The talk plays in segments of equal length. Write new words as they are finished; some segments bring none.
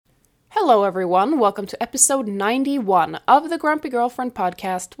Hello everyone, welcome to episode 91 of the Grumpy Girlfriend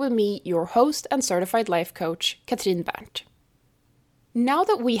podcast with me, your host and certified life coach, Katrin Berndt. Now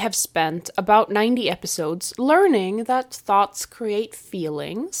that we have spent about 90 episodes learning that thoughts create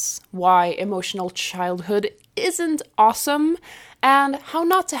feelings, why emotional childhood isn't awesome, and how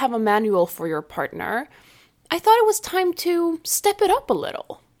not to have a manual for your partner, I thought it was time to step it up a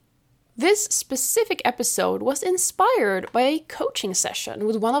little. This specific episode was inspired by a coaching session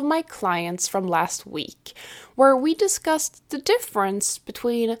with one of my clients from last week, where we discussed the difference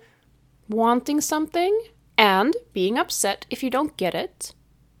between wanting something and being upset if you don't get it,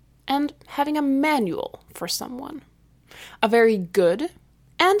 and having a manual for someone. A very good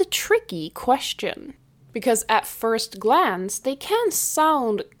and tricky question, because at first glance they can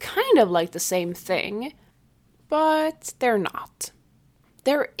sound kind of like the same thing, but they're not.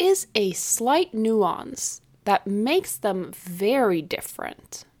 There is a slight nuance that makes them very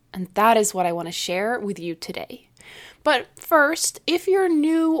different, and that is what I want to share with you today. But first, if you're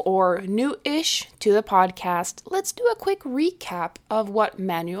new or new-ish to the podcast, let's do a quick recap of what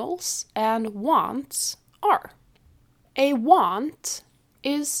manuals and wants are. A want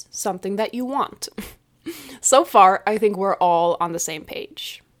is something that you want. So far, I think we're all on the same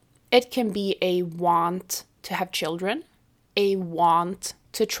page. It can be a want to have children, a want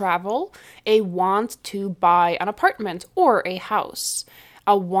to travel, a want to buy an apartment or a house,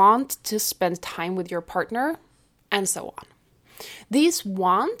 a want to spend time with your partner, and so on. These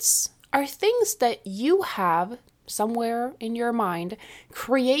wants are things that you have somewhere in your mind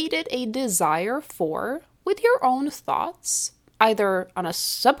created a desire for with your own thoughts, either on a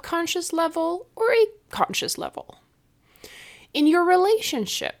subconscious level or a conscious level. In your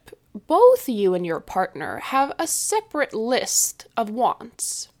relationship, both you and your partner have a separate list of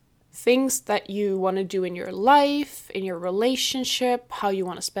wants. Things that you want to do in your life, in your relationship, how you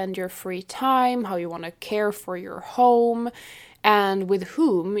want to spend your free time, how you want to care for your home, and with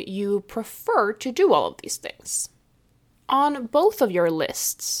whom you prefer to do all of these things. On both of your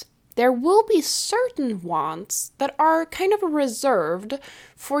lists, there will be certain wants that are kind of reserved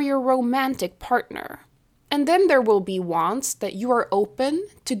for your romantic partner. And then there will be wants that you are open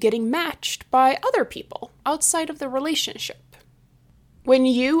to getting matched by other people outside of the relationship. When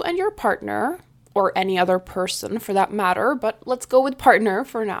you and your partner, or any other person for that matter, but let's go with partner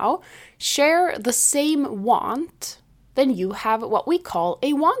for now, share the same want, then you have what we call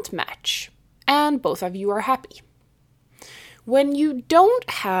a want match, and both of you are happy. When you don't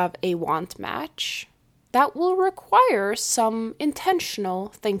have a want match, that will require some intentional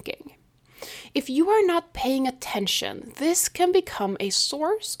thinking. If you are not paying attention, this can become a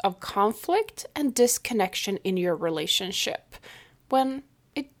source of conflict and disconnection in your relationship, when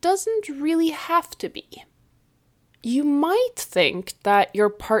it doesn't really have to be. You might think that your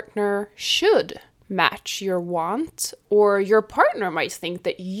partner should match your want, or your partner might think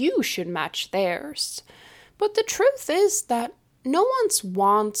that you should match theirs. But the truth is that no one's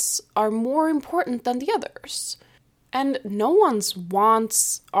wants are more important than the others. And no one's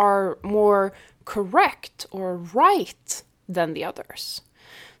wants are more correct or right than the others.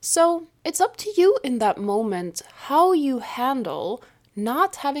 So it's up to you in that moment how you handle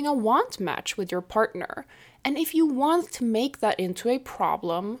not having a want match with your partner, and if you want to make that into a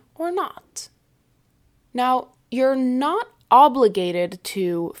problem or not. Now, you're not obligated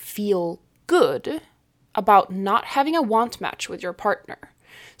to feel good about not having a want match with your partner.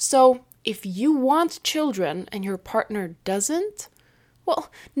 So if you want children and your partner doesn't, well,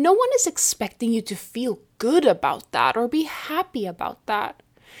 no one is expecting you to feel good about that or be happy about that.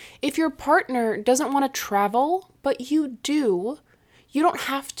 If your partner doesn't want to travel, but you do, you don't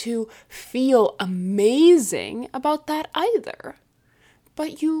have to feel amazing about that either.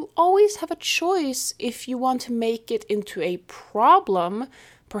 But you always have a choice if you want to make it into a problem,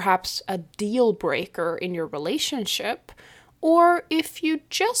 perhaps a deal breaker in your relationship, or if you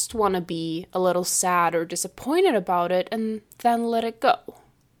just want to be a little sad or disappointed about it and then let it go.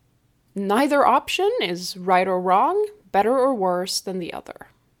 Neither option is right or wrong, better or worse than the other.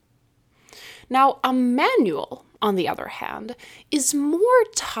 Now, a manual, on the other hand, is more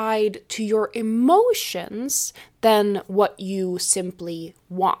tied to your emotions than what you simply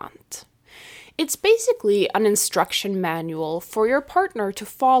want. It's basically an instruction manual for your partner to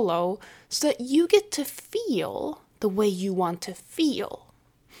follow so that you get to feel the way you want to feel.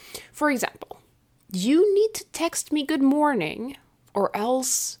 For example, you need to text me good morning, or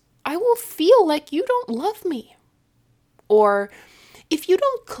else I will feel like you don't love me. Or, if you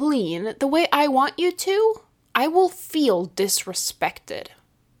don't clean the way I want you to, I will feel disrespected.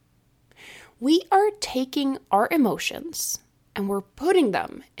 We are taking our emotions and we're putting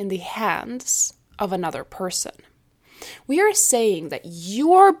them in the hands of another person. We are saying that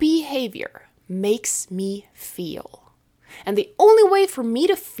your behavior makes me feel. And the only way for me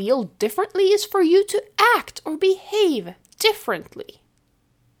to feel differently is for you to act or behave differently.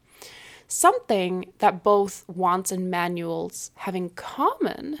 Something that both wants and manuals have in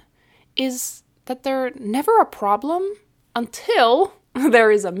common is that they're never a problem until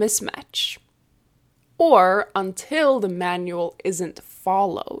there is a mismatch. Or until the manual isn't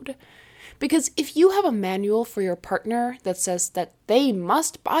followed. Because if you have a manual for your partner that says that they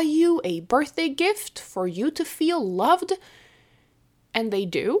must buy you a birthday gift for you to feel loved, and they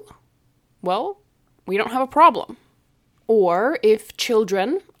do, well, we don't have a problem. Or if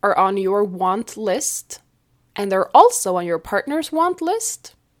children are on your want list, and they're also on your partner's want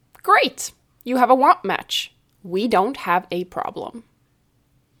list, great, you have a want match. We don't have a problem.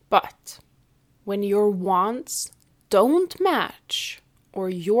 But when your wants don't match, or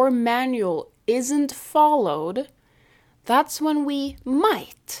your manual isn't followed, that's when we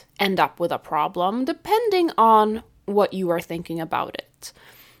might end up with a problem, depending on what you are thinking about it.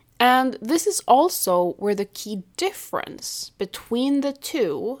 And this is also where the key difference between the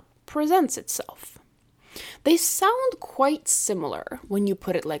two presents itself. They sound quite similar when you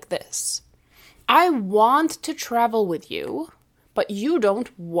put it like this. I want to travel with you, but you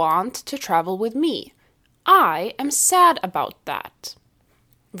don't want to travel with me. I am sad about that.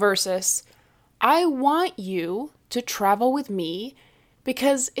 Versus, I want you to travel with me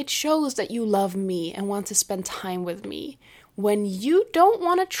because it shows that you love me and want to spend time with me. When you don't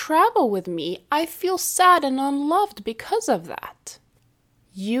want to travel with me, I feel sad and unloved because of that.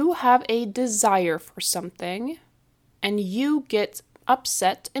 You have a desire for something, and you get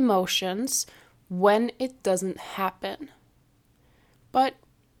upset emotions when it doesn't happen. But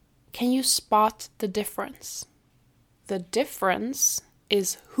can you spot the difference? The difference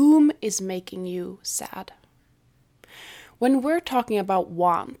is whom is making you sad. When we're talking about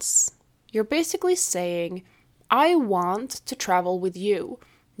wants, you're basically saying, I want to travel with you.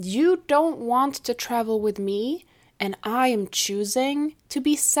 You don't want to travel with me, and I am choosing to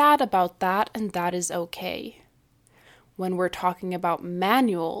be sad about that, and that is okay. When we're talking about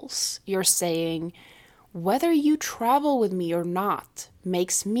manuals, you're saying, whether you travel with me or not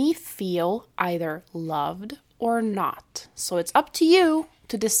makes me feel either loved or not. So it's up to you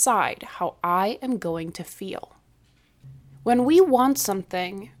to decide how I am going to feel. When we want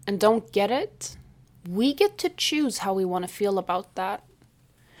something and don't get it, we get to choose how we want to feel about that.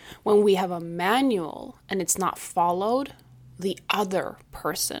 When we have a manual and it's not followed, the other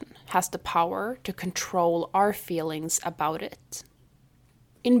person has the power to control our feelings about it.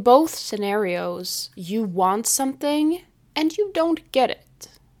 In both scenarios, you want something and you don't get it.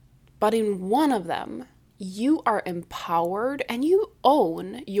 But in one of them, you are empowered and you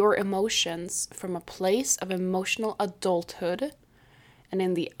own your emotions from a place of emotional adulthood. And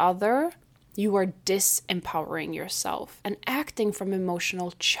in the other, you are disempowering yourself and acting from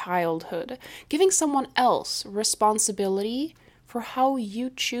emotional childhood, giving someone else responsibility for how you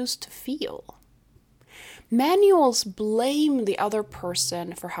choose to feel. Manuals blame the other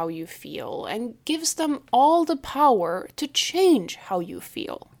person for how you feel and gives them all the power to change how you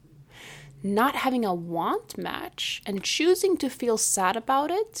feel. Not having a want match and choosing to feel sad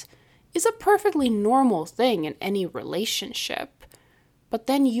about it is a perfectly normal thing in any relationship. But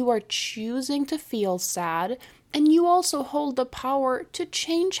then you are choosing to feel sad, and you also hold the power to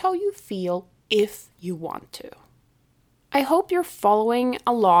change how you feel if you want to. I hope you're following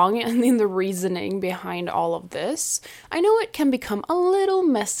along in the reasoning behind all of this. I know it can become a little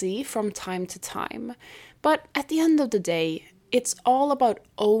messy from time to time, but at the end of the day, it's all about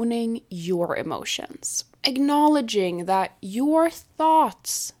owning your emotions, acknowledging that your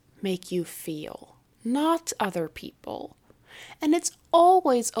thoughts make you feel, not other people. And it's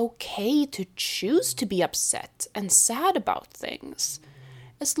always okay to choose to be upset and sad about things,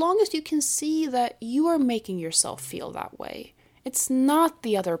 as long as you can see that you are making yourself feel that way. It's not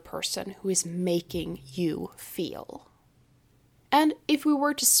the other person who is making you feel. And if we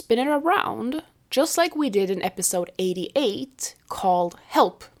were to spin it around, just like we did in episode 88, called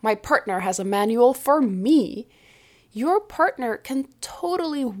Help, My Partner Has a Manual for Me, your partner can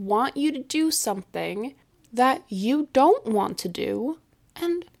totally want you to do something that you don't want to do,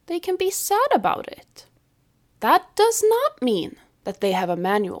 and they can be sad about it. That does not mean that they have a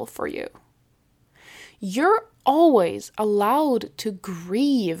manual for you. You're always allowed to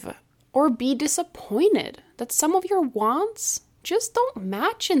grieve or be disappointed that some of your wants just don't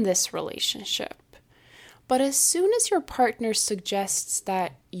match in this relationship. But as soon as your partner suggests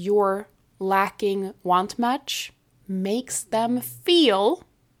that your lacking want match makes them feel,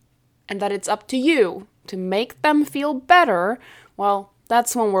 and that it's up to you to make them feel better, well,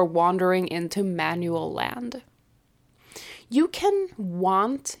 that's when we're wandering into manual land. You can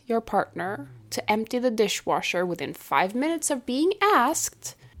want your partner to empty the dishwasher within 5 minutes of being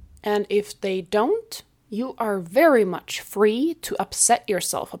asked, and if they don't, you are very much free to upset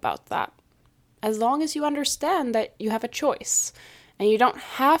yourself about that, as long as you understand that you have a choice, and you don't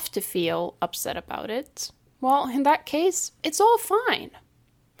have to feel upset about it. Well, in that case, it's all fine.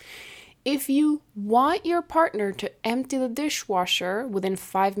 If you want your partner to empty the dishwasher within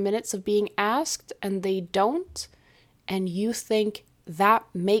 5 minutes of being asked and they don't, and you think that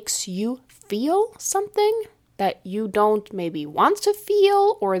makes you feel something that you don't maybe want to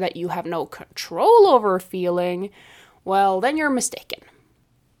feel or that you have no control over feeling, well, then you're mistaken.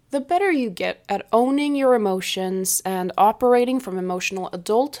 The better you get at owning your emotions and operating from emotional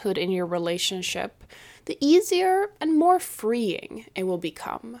adulthood in your relationship, the easier and more freeing it will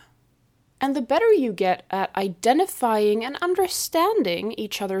become. And the better you get at identifying and understanding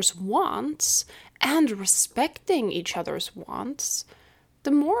each other's wants and respecting each other's wants, the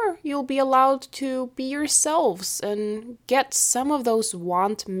more you'll be allowed to be yourselves and get some of those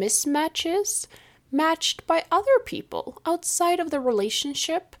want mismatches matched by other people outside of the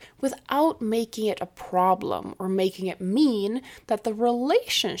relationship without making it a problem or making it mean that the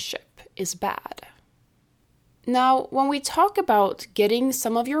relationship is bad. Now, when we talk about getting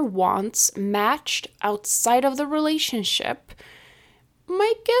some of your wants matched outside of the relationship,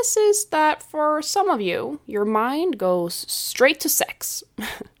 my guess is that for some of you, your mind goes straight to sex.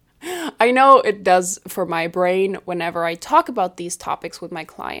 I know it does for my brain whenever I talk about these topics with my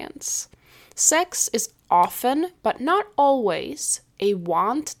clients. Sex is often, but not always, a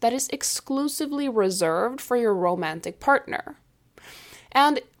want that is exclusively reserved for your romantic partner.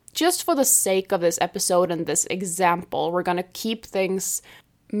 And just for the sake of this episode and this example, we're going to keep things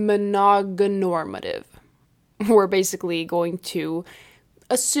mononormative. We're basically going to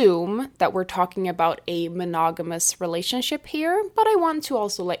assume that we're talking about a monogamous relationship here, but I want to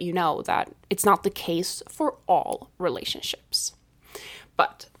also let you know that it's not the case for all relationships.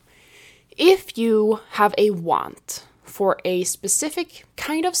 But if you have a want for a specific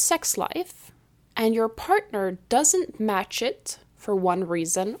kind of sex life and your partner doesn't match it for one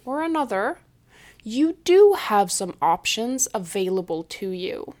reason or another, you do have some options available to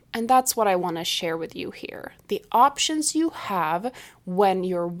you. And that's what I want to share with you here. The options you have when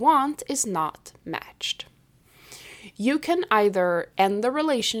your want is not matched. You can either end the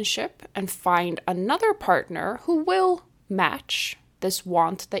relationship and find another partner who will match this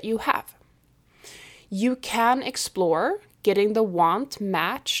want that you have. You can explore getting the want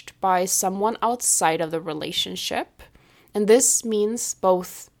matched by someone outside of the relationship. And this means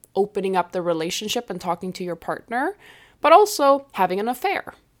both opening up the relationship and talking to your partner, but also having an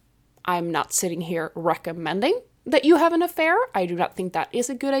affair. I'm not sitting here recommending that you have an affair. I do not think that is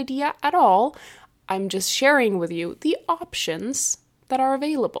a good idea at all. I'm just sharing with you the options that are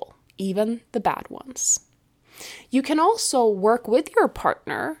available, even the bad ones. You can also work with your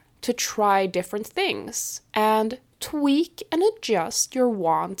partner to try different things and tweak and adjust your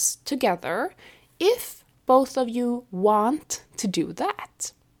wants together if both of you want to do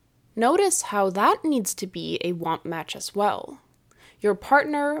that. Notice how that needs to be a want match as well. Your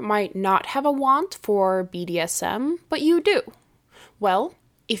partner might not have a want for BDSM, but you do. Well,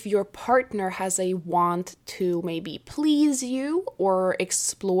 if your partner has a want to maybe please you or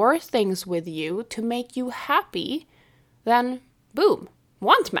explore things with you to make you happy, then boom,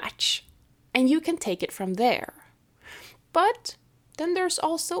 want match. And you can take it from there. But then there's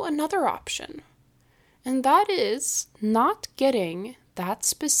also another option. And that is not getting that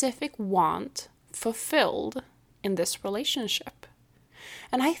specific want fulfilled in this relationship.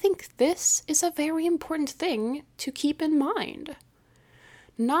 And I think this is a very important thing to keep in mind.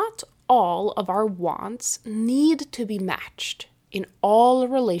 Not all of our wants need to be matched in all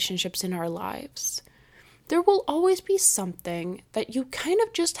relationships in our lives. There will always be something that you kind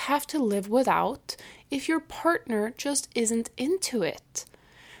of just have to live without if your partner just isn't into it.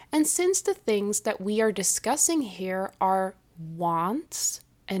 And since the things that we are discussing here are wants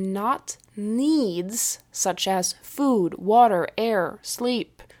and not needs, such as food, water, air,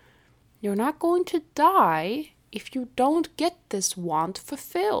 sleep, you're not going to die if you don't get this want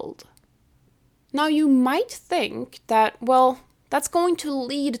fulfilled. Now you might think that, well, that's going to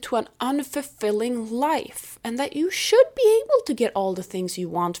lead to an unfulfilling life and that you should be able to get all the things you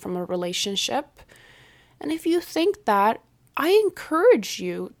want from a relationship. And if you think that, I encourage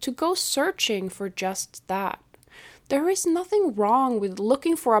you to go searching for just that. There is nothing wrong with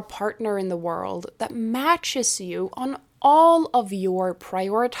looking for a partner in the world that matches you on all of your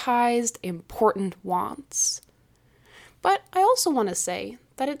prioritized, important wants. But I also want to say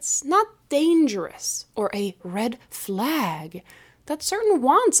that it's not dangerous or a red flag that certain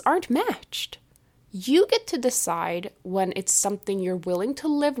wants aren't matched. You get to decide when it's something you're willing to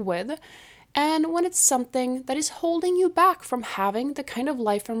live with and when it's something that is holding you back from having the kind of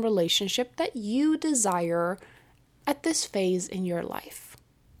life and relationship that you desire at this phase in your life.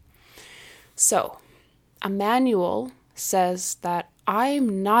 So, Emmanuel says that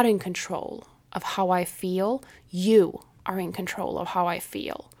I'm not in control of how I feel. You are in control of how I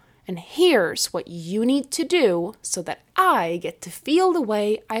feel. And here's what you need to do so that I get to feel the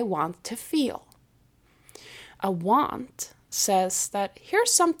way I want to feel. A want says that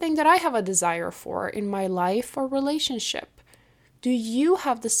here's something that I have a desire for in my life or relationship. Do you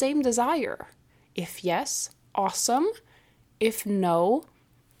have the same desire? If yes, awesome. If no,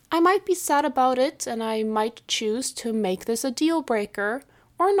 I might be sad about it and I might choose to make this a deal breaker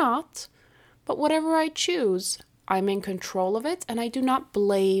or not. But whatever I choose, I'm in control of it and I do not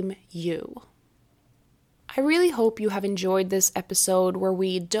blame you. I really hope you have enjoyed this episode where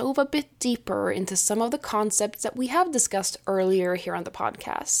we dove a bit deeper into some of the concepts that we have discussed earlier here on the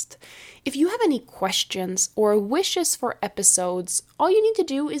podcast. If you have any questions or wishes for episodes, all you need to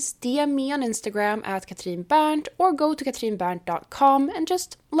do is DM me on Instagram at Katrin Berndt or go to katrinberndt.com and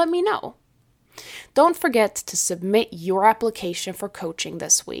just let me know. Don't forget to submit your application for coaching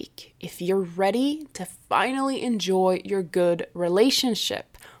this week if you're ready to finally enjoy your good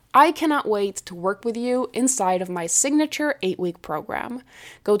relationship. I cannot wait to work with you inside of my signature 8-week program.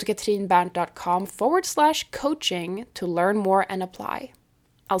 Go to katrinberndt.com/coaching to learn more and apply.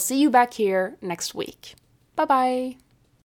 I'll see you back here next week. Bye-bye.